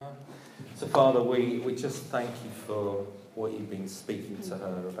So, Father, we just thank you for what you've been speaking to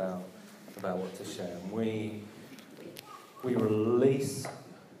her about what to share. And we release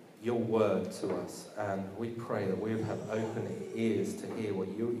your word to us, and we pray that we have open ears to hear what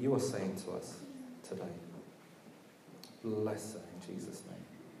you are saying to us today. Bless her in Jesus' name.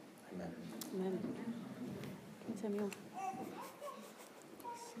 Amen. Amen. Can you turn me on?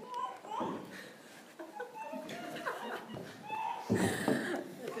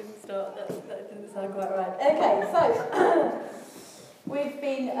 That didn't sound quite right. Okay, so we've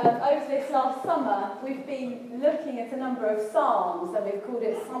been, over this last summer, we've been looking at a number of psalms, and we've called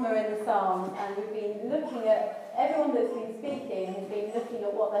it Summer in the Psalms, and we've been looking at, everyone that's been speaking has been looking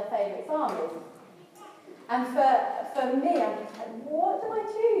at what their favourite psalm is. And for me, what do I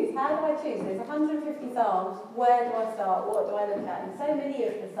choose? How do I choose? There's 150 psalms. Where do I start? What do I look at? And so many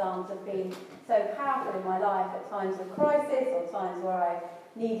of the psalms have been so powerful in my life at times of crisis, or times where I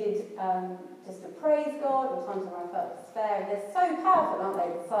needed just to praise God, or times where I felt despair. And they're so powerful, aren't they,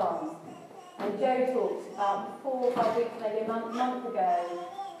 the psalms? And Joe talked about 4 or 5 weeks, maybe a month ago,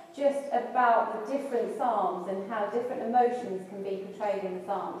 just about the different psalms and how different emotions can be portrayed in the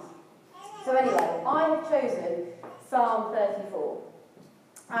psalms. So anyway, I have chosen Psalm 34.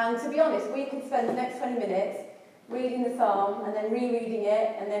 And to be honest, we could spend the next 20 minutes reading the psalm and then rereading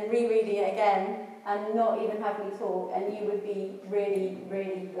it and then rereading it again and not even have me talk, and you would be really,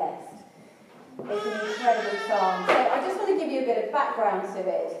 really blessed. It's an incredible psalm. So I just want to give you a bit of background to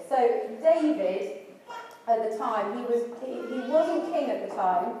it. So David, at the time, he wasn't king at the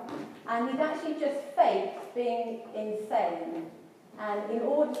time, and he'd actually just faked being insane. And in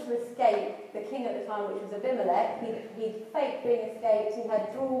order to escape the king at the time, which was Abimelech, he'd faked being escaped. He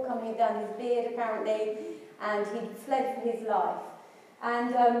had drool coming down his beard, apparently, and he'd fled for his life.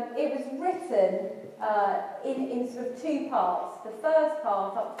 And it was written in sort of 2 parts. The first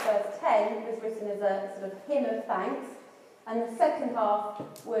part, up to verse 10, was written as a sort of hymn of thanks, and the second half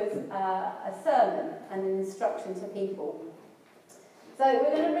was a sermon and an instruction to people. So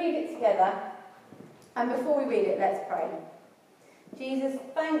we're going to read it together, and before we read it, let's pray. Jesus,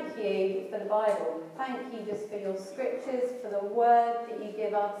 thank you for the Bible. Thank you just for your scriptures, for the word that you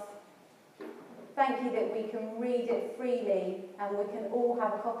give us. Thank you that we can read it freely and we can all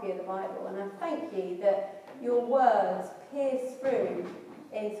have a copy of the Bible. And I thank you that your words pierce through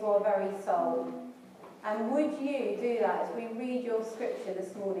into our very soul. And would you do that as we read your scripture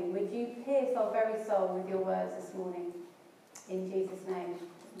this morning? Would you pierce our very soul with your words this morning? In Jesus' name.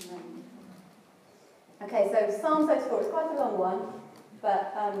 Amen. Okay, so Psalm 34 is quite a long one,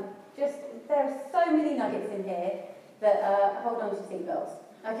 but there are so many nuggets in here that hold on to your seatbelts.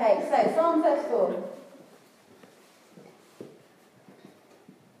 Okay, so Psalm 34.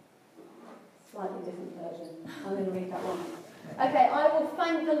 Slightly different version. I'm going to read that one. Okay, I will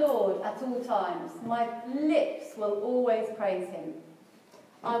thank the Lord at all times. My lips will always praise him.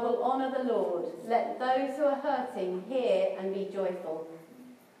 I will honour the Lord. Let those who are hurting hear and be joyful.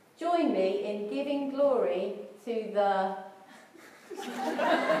 Join me in giving glory to the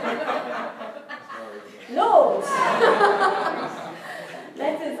Lord.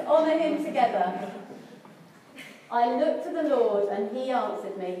 Let us honour him together. I looked to the Lord and he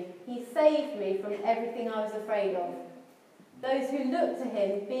answered me. He saved me from everything I was afraid of. Those who look to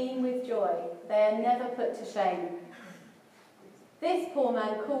him beam with joy. They are never put to shame. This poor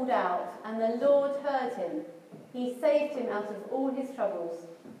man called out and the Lord heard him. He saved him out of all his troubles.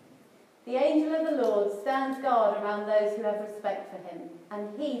 The angel of the Lord stands guard around those who have respect for him,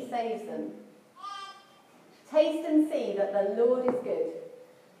 and he saves them. Taste and see that the Lord is good.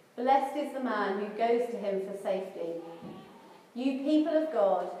 Blessed is the man who goes to him for safety. You people of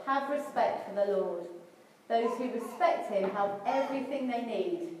God, have respect for the Lord. Those who respect him have everything they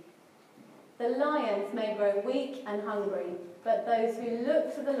need. The lions may grow weak and hungry, but those who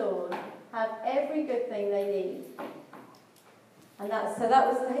look to the Lord have every good thing they need. And that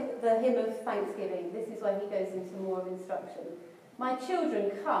was the hymn of thanksgiving. This is where he goes into more of instruction. My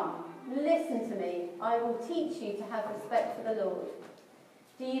children, come, listen to me. I will teach you to have respect for the Lord.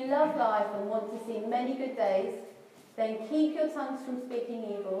 Do you love life and want to see many good days? Then keep your tongues from speaking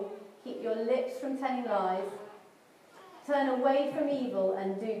evil. Keep your lips from telling lies. Turn away from evil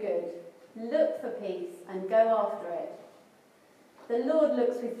and do good. Look for peace and go after it. The Lord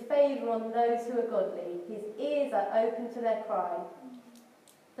looks with favour on those who are godly. His ears are open to their cry.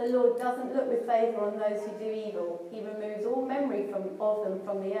 The Lord doesn't look with favour on those who do evil. He removes all memory of them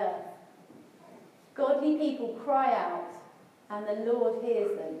from the earth. Godly people cry out, and the Lord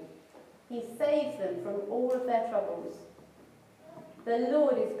hears them. He saves them from all of their troubles. The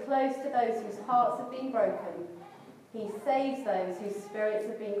Lord is close to those whose hearts have been broken. He saves those whose spirits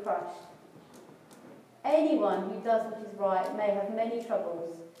have been crushed. Anyone who does what is right may have many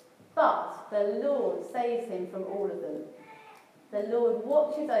troubles, but the Lord saves him from all of them. The Lord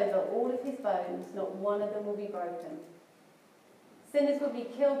watches over all of his bones, not one of them will be broken. Sinners will be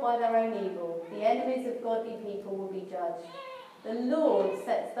killed by their own evil. The enemies of godly people will be judged. The Lord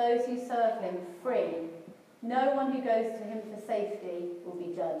sets those who serve him free. No one who goes to him for safety will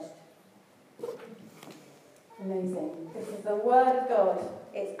be judged. Amazing. This is the word of God.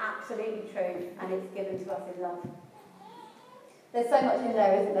 It's absolutely true, and it's given to us in love. There's so much in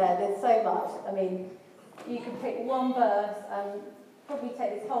there, isn't there? There's so much. I mean, you could pick one verse and probably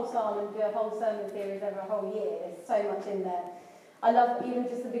take this whole psalm and do a whole sermon series over a whole year. There's so much in there. I love even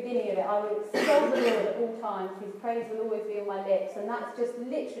just the beginning of it. I will extol the Lord at all times. His praise will always be on my lips. And that's just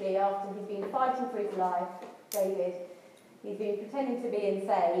literally after he's been fighting for his life, David. He's been pretending to be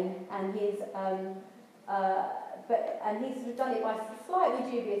insane, and he's sort of done it by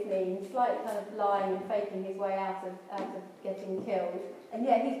slightly dubious means, slightly kind of lying and faking his way out of getting killed. And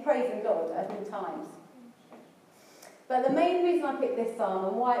yet he's praising God at all times. But the main reason I picked this psalm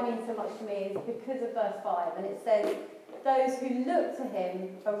and why it means so much to me is because of verse 5, and it says, "Those who look to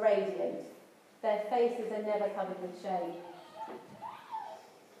him are radiant. Their faces are never covered with shame."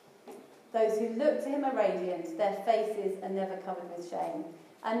 Those who look to him are radiant. Their faces are never covered with shame.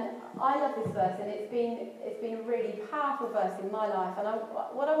 And I love this verse, and it's been a really powerful verse in my life. And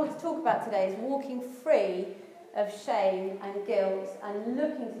what I want to talk about today is walking free of shame and guilt and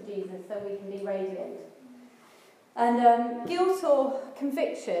looking to Jesus so we can be radiant. And guilt or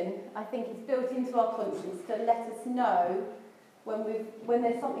conviction, I think, is built into our conscience to let us know when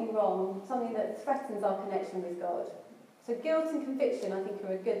there's something wrong, something that threatens our connection with God. So guilt and conviction, I think,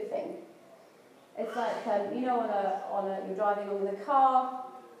 are a good thing. It's like, you're driving along in the car,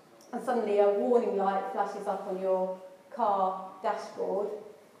 and suddenly a warning light flashes up on your car dashboard,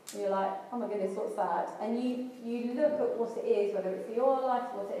 and you're like, oh my goodness, what's that? And you look at what it is, whether it's the oil light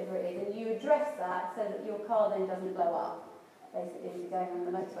or whatever it is, and you address that so that your car then doesn't blow up, basically, as you're going on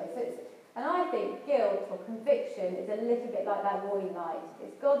the motorway. And I think guilt or conviction is a little bit like that warning light.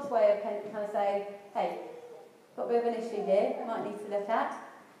 It's God's way of kind of saying, hey, got a bit of an issue here, might need to look at.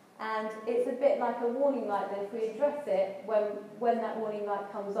 And it's a bit like a warning light that if we address it, when that warning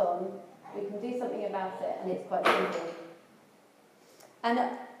light comes on, we can do something about it, and it's quite simple. And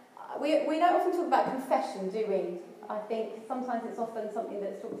we don't often talk about confession, do we? I think sometimes it's often something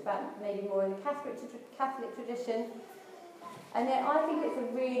that's talked about maybe more in the Catholic tradition. And yet I think it's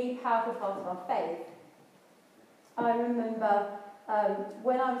a really powerful part of our faith. I remember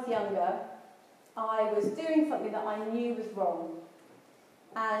when I was younger, I was doing something that I knew was wrong.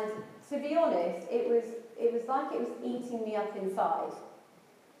 And to be honest, it was like it was eating me up inside.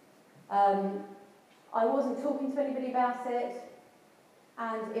 I wasn't talking to anybody about it,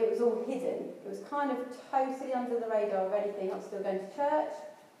 and it was all hidden. It was kind of totally under the radar of anything. I was still going to church.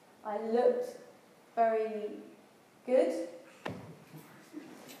 I looked very good,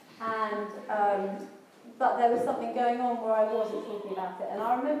 and but there was something going on where I wasn't talking about it. And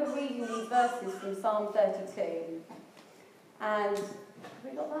I remember reading these verses from Psalm 32, and have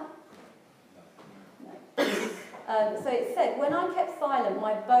we got that? No. So it said, "When I kept silent,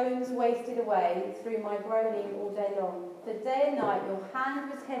 my bones wasted away through my groaning all day long. For day and night your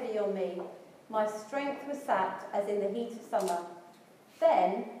hand was heavy on me. My strength was sapped as in the heat of summer.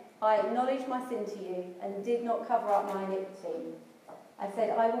 Then I acknowledged my sin to you and did not cover up my iniquity. I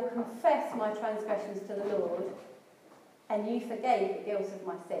said, I will confess my transgressions to the Lord, and you forgave the guilt of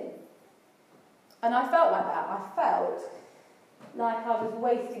my sin." And I felt like that. I felt like I was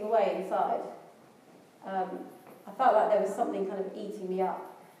wasting away inside. I felt like there was something kind of eating me up.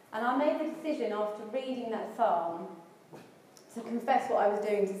 And I made the decision after reading that psalm to confess what I was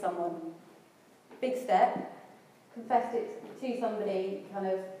doing to someone. Big step. Confessed it to somebody, kind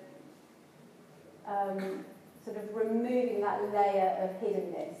of sort of removing that layer of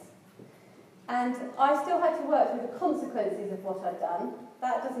hiddenness. And I still had to work through the consequences of what I'd done.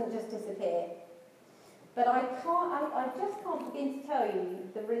 That doesn't just disappear. But I just can't begin to tell you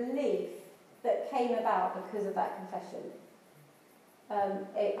the relief that came about because of that confession.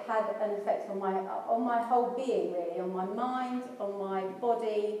 It had an effect on my whole being, really, on my mind, on my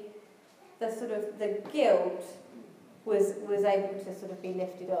body. The guilt was able to sort of be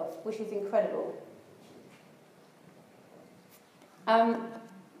lifted off, which is incredible.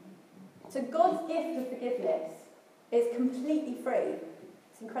 So God's gift of forgiveness is completely free.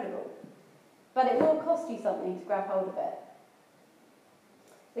 It's incredible. But it will cost you something to grab hold of it.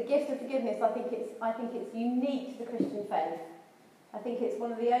 The gift of forgiveness, I think it's unique to the Christian faith. I think it's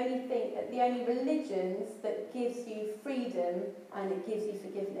one of the only religions that gives you freedom and it gives you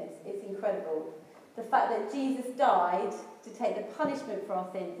forgiveness. It's incredible. the fact that Jesus died to take the punishment for our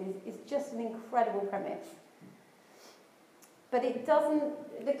sins is just an incredible premise. But it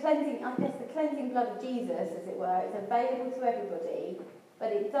doesn't, the cleansing blood of Jesus, as it were, is available to everybody,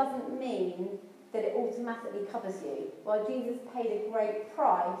 but it doesn't mean that it automatically covers you. While Jesus paid a great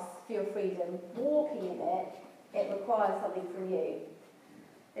price for your freedom, walking in it, it requires something from you.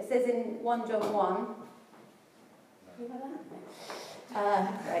 It says in 1 John 1, you know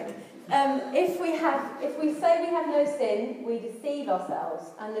that? Great. If we say we have no sin, we deceive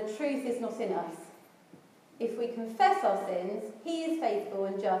ourselves, and the truth is not in us. If we confess our sins, he is faithful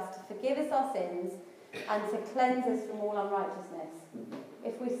and just to forgive us our sins and to cleanse us from all unrighteousness.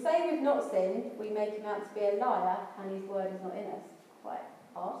 If we say we've not sinned, we make him out to be a liar, and his word is not in us. Quite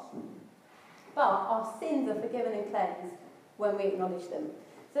harsh. But our sins are forgiven and cleansed when we acknowledge them.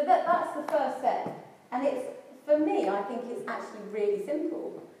 So that's the first step. And it's, for me, I think it's actually really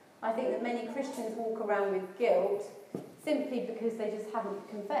simple. I think that many Christians walk around with guilt simply because they just haven't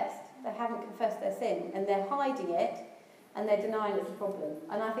confessed. They haven't confessed their sin, and they're hiding it, and they're denying it's a problem.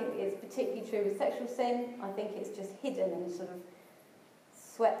 And I think it's particularly true with sexual sin. I think it's just hidden and sort of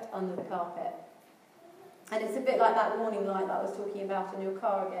swept under the carpet. And it's a bit like that warning light that I was talking about in your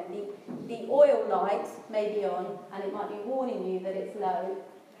car again. The oil light may be on, and it might be warning you that it's low.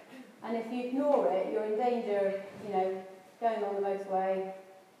 And if you ignore it, you're in danger of, going on the motorway,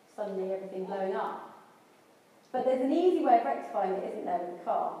 suddenly everything blowing up. But there's an easy way of rectifying it, isn't there, with the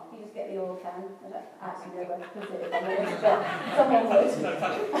car? You just get the oil can. I don't actually know where to put it, if I'm honest, but someone would.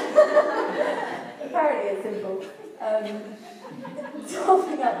 Apparently it's simple.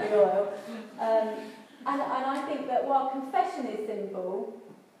 Topping up the oil. And I think that while confession is simple,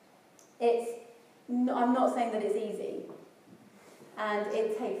 I'm not saying that it's easy. And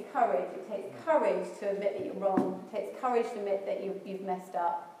it takes courage. It takes courage to admit that you're wrong. It takes courage to admit that you've messed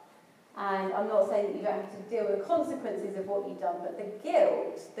up. And I'm not saying that you don't have to deal with the consequences of what you've done, but the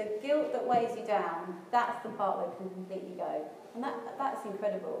guilt that weighs you down, that's the part that can completely go. And that's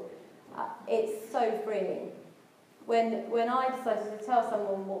incredible. It's so freeing. When I decided to tell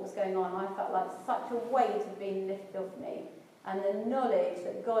someone what was going on, I felt like such a weight had been lifted off me. And the knowledge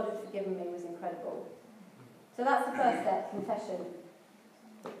that God had forgiven me was incredible. So that's the first step, confession.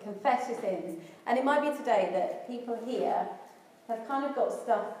 Confess your sins. And it might be today that people here have kind of got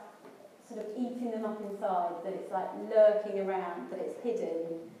stuff sort of eating them up inside, that it's like lurking around, that it's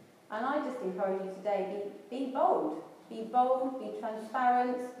hidden. And I just encourage you today, be bold. Be bold, be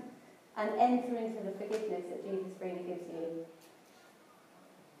transparent, and enter into the forgiveness that Jesus freely gives you.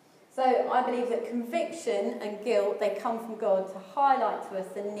 So I believe that conviction and guilt, they come from God to highlight to us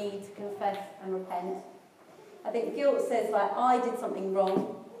the need to confess and repent. I think guilt says, like, I did something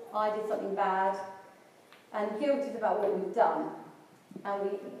wrong, I did something bad, and guilt is about what we've done. And we,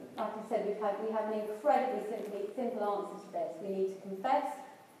 like I said, we have an incredibly simple answer to this. We need to confess,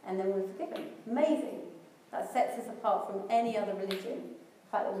 and then we're forgiven. Amazing. That sets us apart from any other religion. The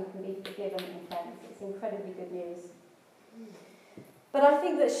fact that we can be forgiven and cleansed. It's incredibly good news. But I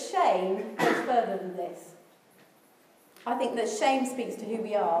think that shame goes further than this. I think that shame speaks to who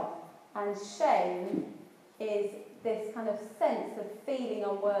we are. And shame is this kind of sense of feeling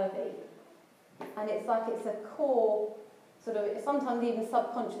unworthy. And it's like it's a core, sort of, sometimes even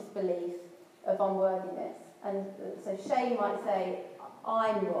subconscious belief of unworthiness. And so shame might say,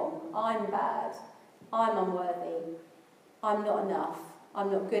 I'm wrong, I'm bad, I'm unworthy, I'm not enough,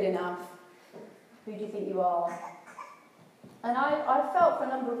 I'm not good enough, who do you think you are? And I've felt for a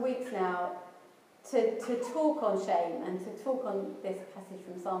number of weeks now to talk on shame and to talk on this passage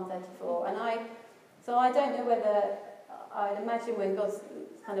from Psalm 34. And so I don't know whether, I'd imagine when God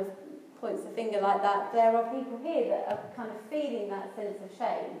kind of points the finger like that, there are people here that are kind of feeling that sense of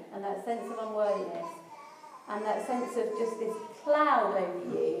shame and that sense of unworthiness and that sense of just this cloud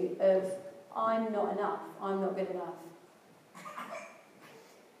over you of, I'm not enough, I'm not good enough.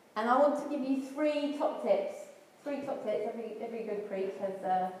 And I want to give you three top tips. Every good preach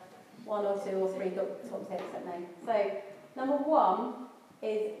has one or two or three top tips, don't they? So, number one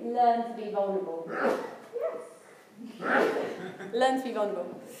is learn to be vulnerable. Yes. Learn to be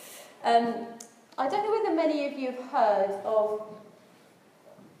vulnerable. I don't know whether many of you have heard of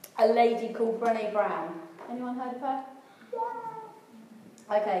a lady called Brené Brown. Anyone heard of her?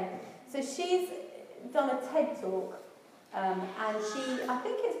 Yeah. Okay, so she's done a TED Talk, and I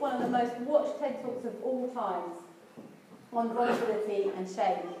think it's one of the most watched TED Talks of all times on vulnerability and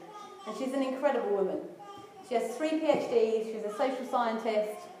shame. And she's an incredible woman. She has 3 PhDs, she's a social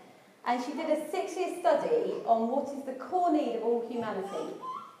scientist, and she did a 6-year study on what is the core need of all humanity.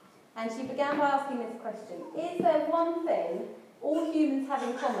 And she began by asking this question: is there one thing all humans have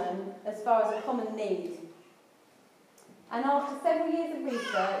in common as far as a common need. And after several years of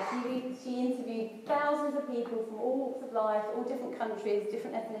research, she interviewed thousands of people from all walks of life, all different countries,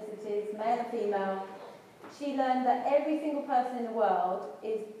 different ethnicities, male and female. She learned that every single person in the world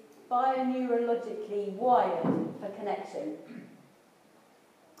is bioneurologically wired for connection.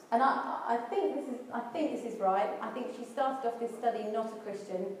 And I think this is right. I think she started off this study not a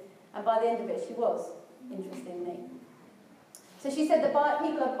Christian, and by the end of it she was, interestingly. So she said that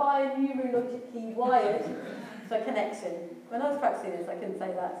people are bioneurologically wired for connection. When I was practicing this, I couldn't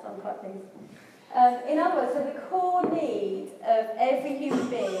say that, so I'm quite pleased. In other words, so the core need of every human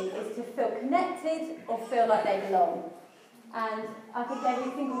being is to feel connected or feel like they belong. And I think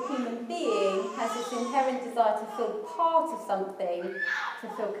every single human being has this inherent desire to feel part of something, to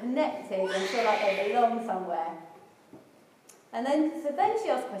feel connected and feel like they belong somewhere. And then she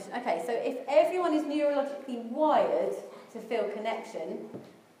asked the question, okay, so if everyone is neurologically wired to feel connection,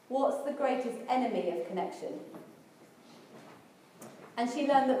 what's the greatest enemy of connection? And she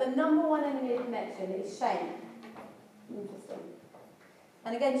learned that the number one enemy of connection is shame. Interesting.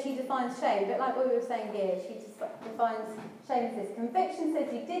 And again, she defines shame, a bit like what we were saying here. She just defines shame as this. Conviction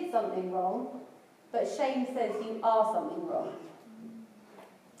says you did something wrong, but shame says you are something wrong.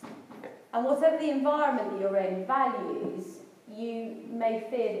 And whatever the environment that you're in values, you may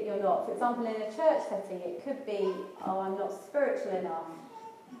fear that you're not. For example, in a church setting, it could be, oh, I'm not spiritual enough.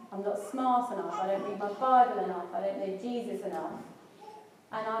 I'm not smart enough. I don't read my Bible enough. I don't know Jesus enough.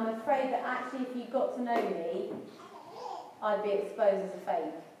 And I'm afraid that actually if you got to know me, I'd be exposed as a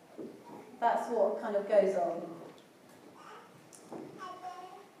fake. That's what kind of goes on.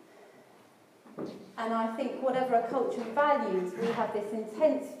 And I think whatever our culture values, we have this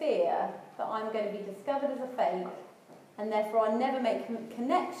intense fear that I'm going to be discovered as a fake, and therefore I never make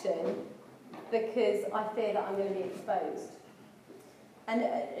connection because I fear that I'm going to be exposed. And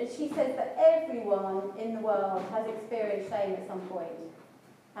she says that everyone in the world has experienced shame at some point.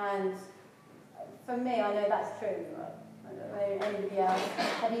 And for me, I know that's true. I don't know anybody else.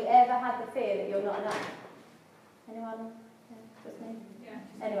 Have you ever had the fear that you're not enough? Anyone? Yeah, just me?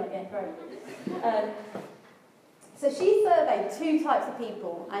 Yeah. Anyone? Yeah, great. So she surveyed two types of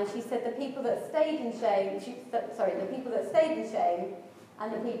people, and she said the people that stayed in shame, the people that stayed in shame,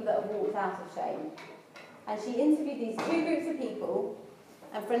 and the people that have walked out of shame. And she interviewed these two groups of people,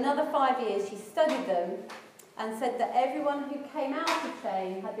 and for another 5 years she studied them, and said that everyone who came out of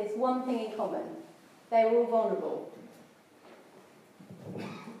shame had this one thing in common. They were all vulnerable.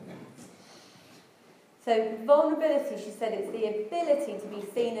 So vulnerability, she said, it's the ability to be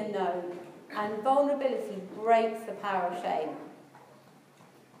seen and known. And vulnerability breaks the power of shame.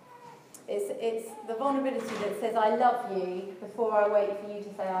 It's the vulnerability that says, I love you, before I wait for you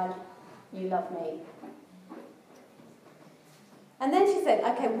to say, you love me. And then she said,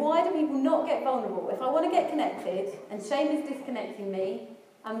 okay, why do people not get vulnerable? If I want to get connected, and shame is disconnecting me,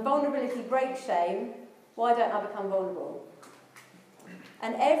 and vulnerability breaks shame, why don't I become vulnerable?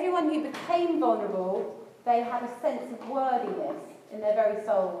 And everyone who became vulnerable, they had a sense of worthiness in their very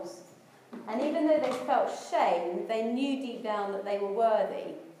souls. And even though they felt shame, they knew deep down that they were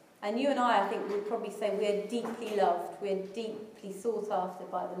worthy. And you and I think, would probably say we're deeply loved, we're deeply sought after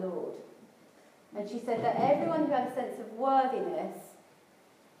by the Lord. And she said that everyone who had a sense of worthiness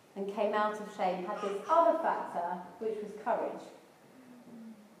and came out of shame had this other factor, which was courage.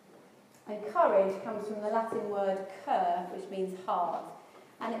 And courage comes from the Latin word cur, which means heart.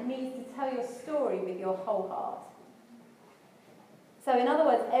 And it means to tell your story with your whole heart. So in other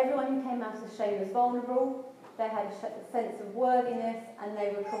words, everyone who came out of shame was vulnerable, they had a sense of worthiness, and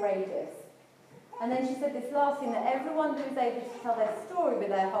they were courageous. And then she said this last thing, that everyone who was able to tell their story with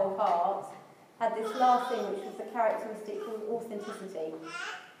their whole heart had this last thing, which was the characteristic called authenticity.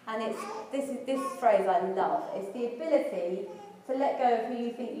 And it's this phrase I love. It's the ability to let go of who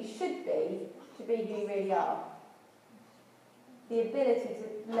you think you should be to be who you really are. The ability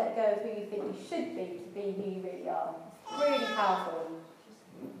to let go of who you think you should be to be who you really are. It's really powerful.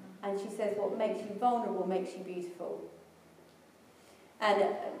 And she says what makes you vulnerable makes you beautiful. And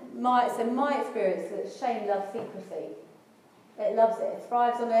my experience is that shame loves secrecy. It loves it. It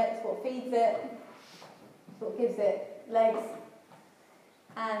thrives on it. It's what feeds it. It's what gives it legs.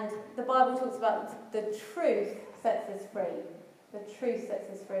 And the Bible talks about the truth sets us free. The truth sets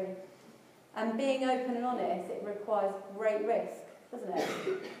us free. And being open and honest, it requires great risk, doesn't it?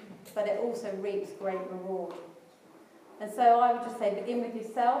 But it also reaps great reward. And so I would just say, begin with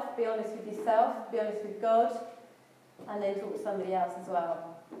yourself, be honest with yourself, be honest with God, and then talk to somebody else as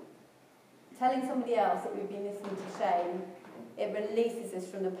well. Telling somebody else that we've been listening to shame it releases us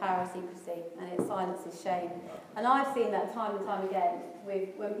from the power of secrecy and it silences shame. And I've seen that time and time again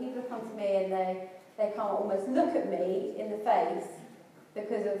when people have come to me and they can't almost look at me in the face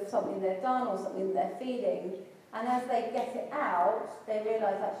because of something they've done or something they're feeling. And as they get it out, they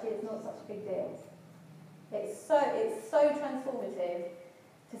realise actually it's not such a big deal. It's so transformative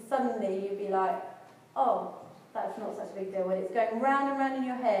to suddenly you'd be like, oh, that's not such a big deal. When it's going round and round in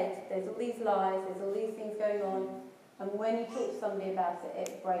your head, there's all these lies, there's all these things going on, and when you talk to somebody about it,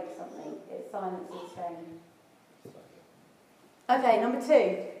 it breaks something. It silences shame. Okay, number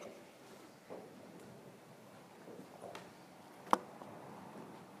 2.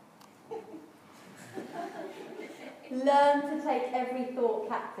 Learn to take every thought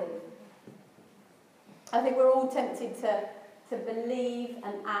captive. I think we're all tempted to believe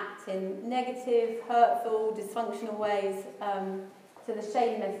and act in negative, hurtful, dysfunctional ways to the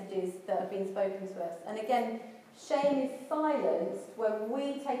shame messages that have been spoken to us. And again, shame is silenced when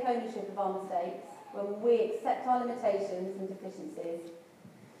we take ownership of our mistakes, when we accept our limitations and deficiencies.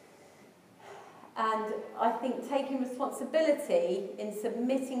 And I think taking responsibility in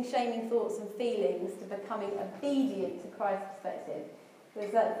submitting shaming thoughts and feelings to becoming obedient to Christ's perspective.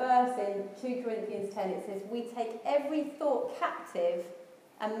 There's that verse in 2 Corinthians 10, it says, we take every thought captive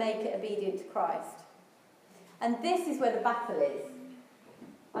and make it obedient to Christ. And this is where the battle is.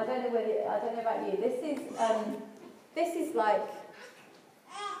 I don't know about you. This is like,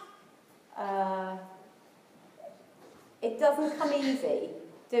 it doesn't come easy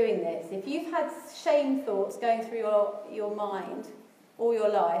doing this. If you've had shame thoughts going through your mind all your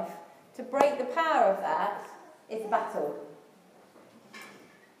life, to break the power of that is a battle.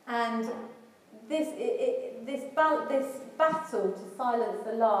 And this battle to silence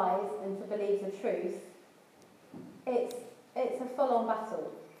the lies and to believe the truth, it's a full-on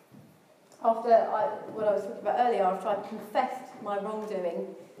battle. After what I was talking about earlier, after I confessed my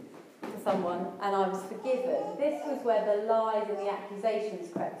wrongdoing to someone and I was forgiven, this was where the lies and the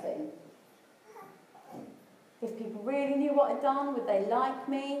accusations crept in. If people really knew what I'd done, would they like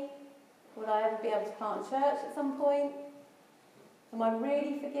me? Would I ever be able to plant church at some point? Am I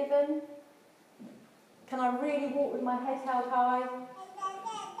really forgiven? Can I really walk with my head held high?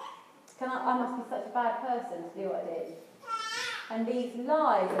 I must be such a bad person to do what I did. And these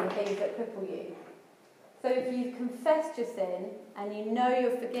lies are the things that cripple you. So if you've confessed your sin and you know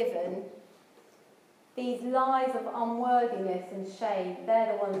you're forgiven, these lies of unworthiness and shame,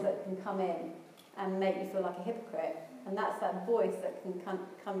 they're the ones that can come in and make you feel like a hypocrite. And that's that voice that can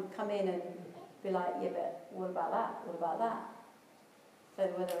come in and be like, yeah, but what about that? What about that? I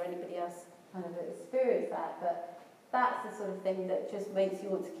don't know whether anybody else kind of experienced that, but that's the sort of thing that just makes you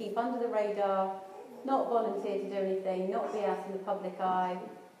want to keep under the radar, not volunteer to do anything, not be out in the public eye,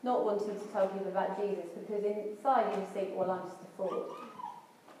 not wanting to tell people about Jesus, because inside you just think, well, I'm just a fraud.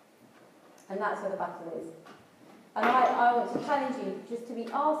 And that's where the battle is. And I want to challenge you just to be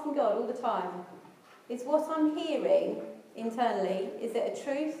asking God all the time, is what I'm hearing internally, is it a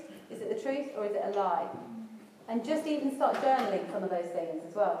truth? Is it the truth or is it a lie? And just even start journaling some of those things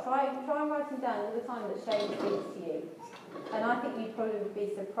as well. Try and write them down all the time that shame speaks to you. And I think you'd probably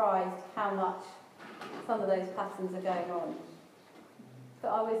be surprised how much some of those patterns are going on. But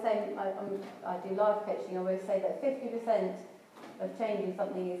I always say, I do life coaching, I always say that 50% of changing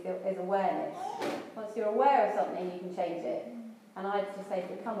something is awareness. Once you're aware of something, you can change it. And I just say,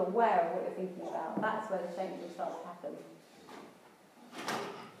 become aware of what you're thinking about. That's where the change will start to happen.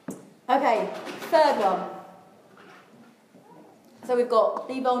 Okay, third one. So we've got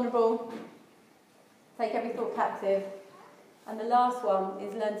be vulnerable, take every thought captive, and the last one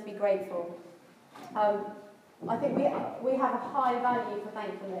is learn to be grateful. I think we have a high value for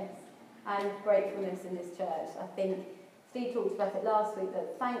thankfulness and gratefulness in this church. I think Steve talked about it last week,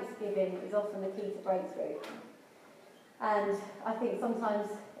 that thanksgiving is often the key to breakthrough. And I think sometimes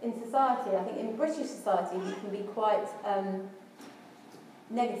in society, I think in British society, we can be quite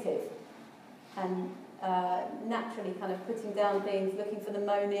negative and naturally kind of putting down things, looking for the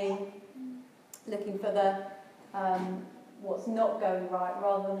moaning, looking for the what's not going right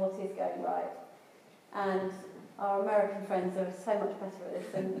rather than what is going right. And our American friends are so much better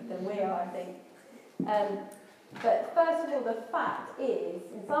at this than we are, I think. But first of all, the fact is,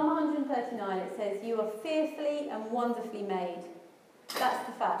 in Psalm 139 it says, you are fearfully and wonderfully made. That's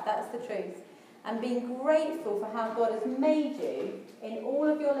the fact, that's the truth. And being grateful for how God has made you in all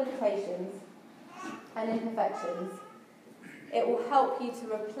of your limitations and imperfections, it will help you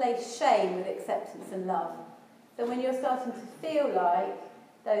to replace shame with acceptance and love. So when you're starting to feel like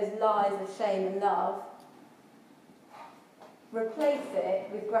those lies of shame and love, replace it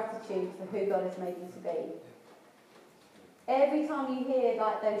with gratitude for who God has made you to be. Every time you hear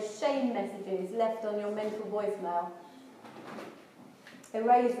like those shame messages left on your mental voicemail,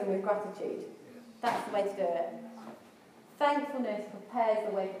 erase them with gratitude. That's the way to do it. Thankfulness prepares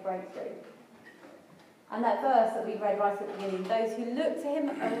the way for breakthrough. And that verse that we read right at the beginning, those who look to him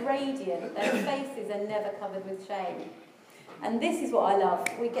are radiant, their faces are never covered with shame. And this is what I love.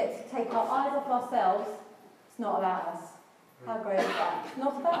 We get to take our eyes off ourselves. It's not about us. How great is that? It's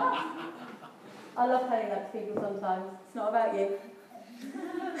not about us. I love telling that to people sometimes. It's not about you.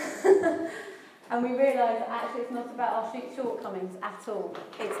 And we realise that actually it's not about our shortcomings at all.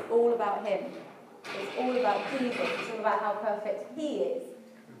 It's all about him. It's all about Jesus. It's all about how perfect he is.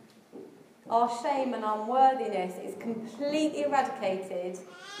 Our shame and unworthiness is completely eradicated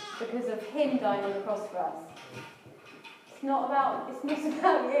because of him dying on the cross for us. It's not about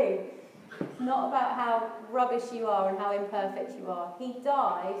you. It's not about how rubbish you are and how imperfect you are. He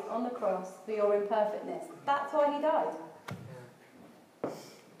died on the cross for your imperfectness. That's why he died.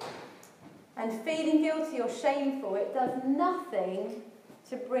 And feeling guilty or shameful, it does nothing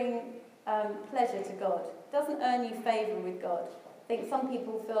to bring pleasure to God. It doesn't earn you favour with God. I think some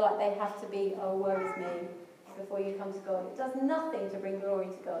people feel like they have to be, oh, woe is me, before you come to God. It does nothing to bring glory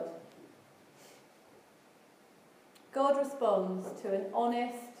to God. God responds to an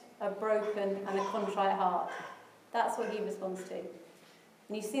honest, a broken and a contrite heart. That's what he responds to.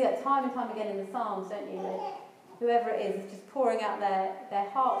 And you see that time and time again in the Psalms, don't you? That whoever it is just pouring out their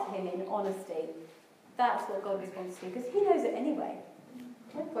heart to him in honesty. That's what God responds to, because he knows it anyway.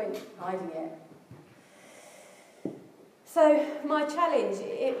 No point hiding it. So, my challenge,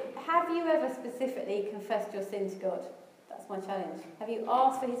 have you ever specifically confessed your sin to God? That's my challenge. Have you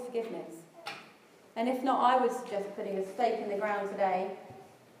asked for his forgiveness? And if not, I would suggest putting a stake in the ground today.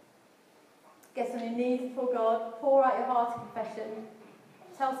 Get on your knees before God, pour out your heart of confession,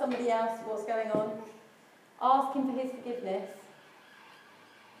 tell somebody else what's going on, ask him for his forgiveness,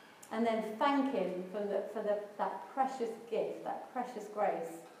 and then thank him for that precious gift, that precious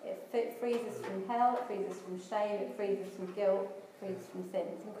grace. It frees us from hell, it frees us from shame, it frees us from guilt, it frees us from sin.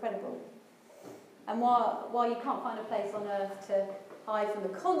 It's incredible. And while you can't find a place on earth to hide from the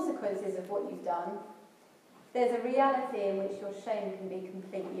consequences of what you've done, there's a reality in which your shame can be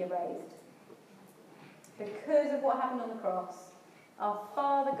completely erased. Because of what happened on the cross, our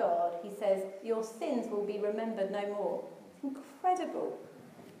Father God, he says, your sins will be remembered no more. It's incredible.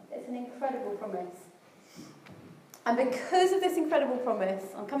 It's an incredible promise. And because of this incredible promise,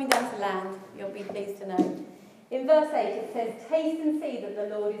 I'm coming down to land, you'll be pleased to know. In verse 8 it says, taste and see that the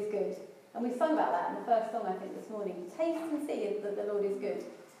Lord is good. And we sung about that in the first song, I think, this morning. Taste and see that the Lord is good.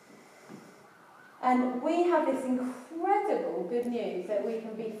 And we have this incredible good news that we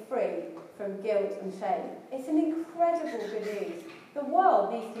can be free from guilt and shame. It's an incredible good news. The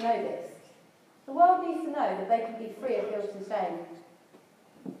world needs to know this. The world needs to know that they can be free of guilt and shame.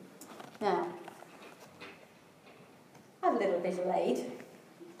 Now, I have a little visual aid.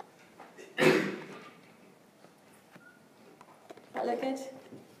 That look good?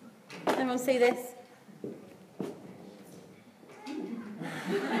 Everyone see this?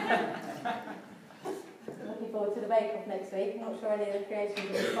 Looking forward to the bake-off next week. I'm not sure any of the creations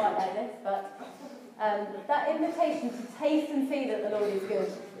will be quite like this, but that invitation to taste and see that the Lord is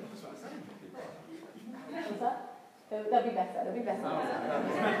good. What's that? They'll be better.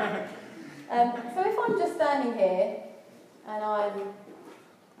 So if I'm just standing here and I'm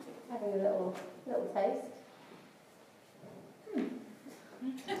having a little taste.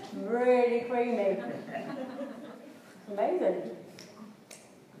 Really creamy. Amazing.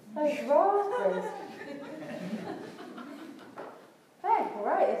 Those raspberries. They're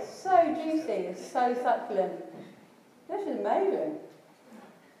great. It's so juicy. It's so succulent. This is amazing.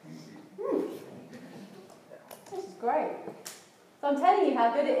 This is great. So I'm telling you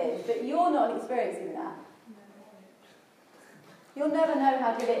how good it is, but you're not experiencing that. You'll never know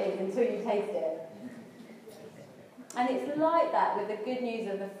how good it is until you taste it. And it's like that with the good news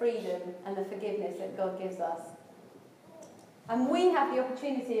of the freedom and the forgiveness that God gives us. And we have the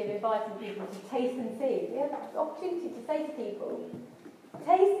opportunity of inviting people to taste and see. We have the opportunity to say to people,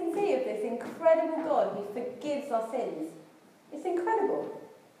 taste and see of this incredible God who forgives our sins. It's incredible.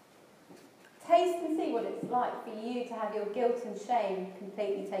 Taste and see what it's like for you to have your guilt and shame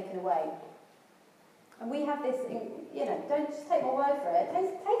completely taken away. And we have this, don't just take my word for it.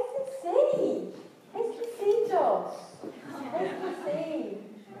 Taste and see. Taste and see, Josh. Taste and see.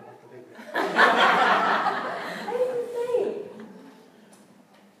 Taste and see.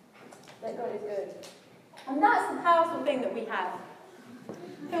 That God is good. And that's the powerful thing that we have.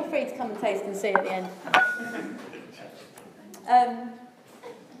 Feel free to come and taste and see at the end.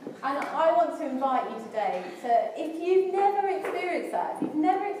 And I want to invite you today to, if you've never experienced that, if you've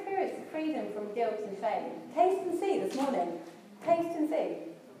never experienced freedom from guilt and shame, taste and see this morning. Taste and see.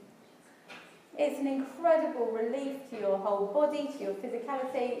 It's an incredible relief to your whole body, to your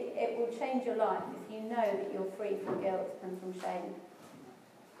physicality. It will change your life if you know that you're free from guilt and from shame.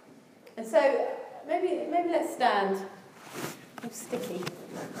 And so, maybe let's stand. It's sticky.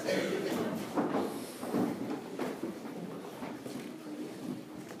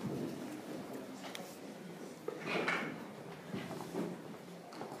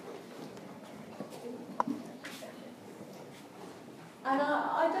 And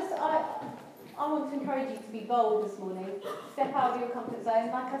I want to encourage you to be bold this morning. Step out of your comfort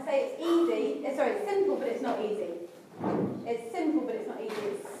zone. Like I say, it's easy. It's simple, but it's not easy. It's simple, but it's not easy.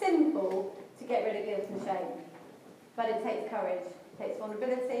 It's simple to get rid of guilt and shame. But it takes courage. It takes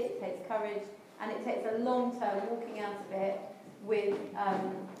vulnerability, it takes courage, and it takes a long-term walking out of it with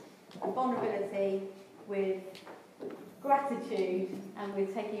vulnerability, with gratitude, and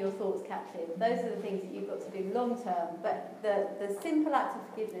with taking your thoughts captive. Those are the things that you've got to do long-term. But the simple act of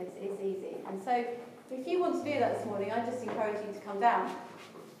forgiveness is easy. And so if you want to do that this morning, I just encourage you to come down.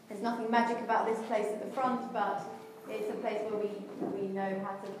 There's nothing magic about this place at the front, but it's a place where we know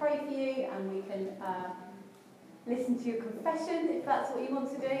how to pray for you, and we can listen to your confession if that's what you want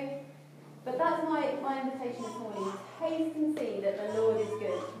to do. But that's my invitation this morning. Taste and see that the Lord is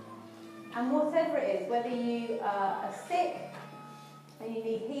good. And whatever it is, whether you are sick and you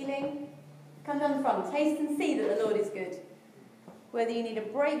need healing, come down the front. Taste and see that the Lord is good. Whether you need a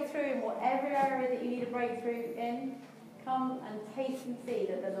breakthrough in whatever area that you need a breakthrough in, come and taste and see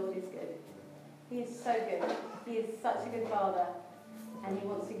that the Lord is good. He is so good. He is such a good Father, and He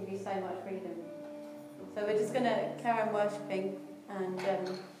wants to give you so much freedom. So we're just going to carry on worshipping and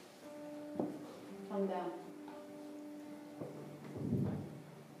come down.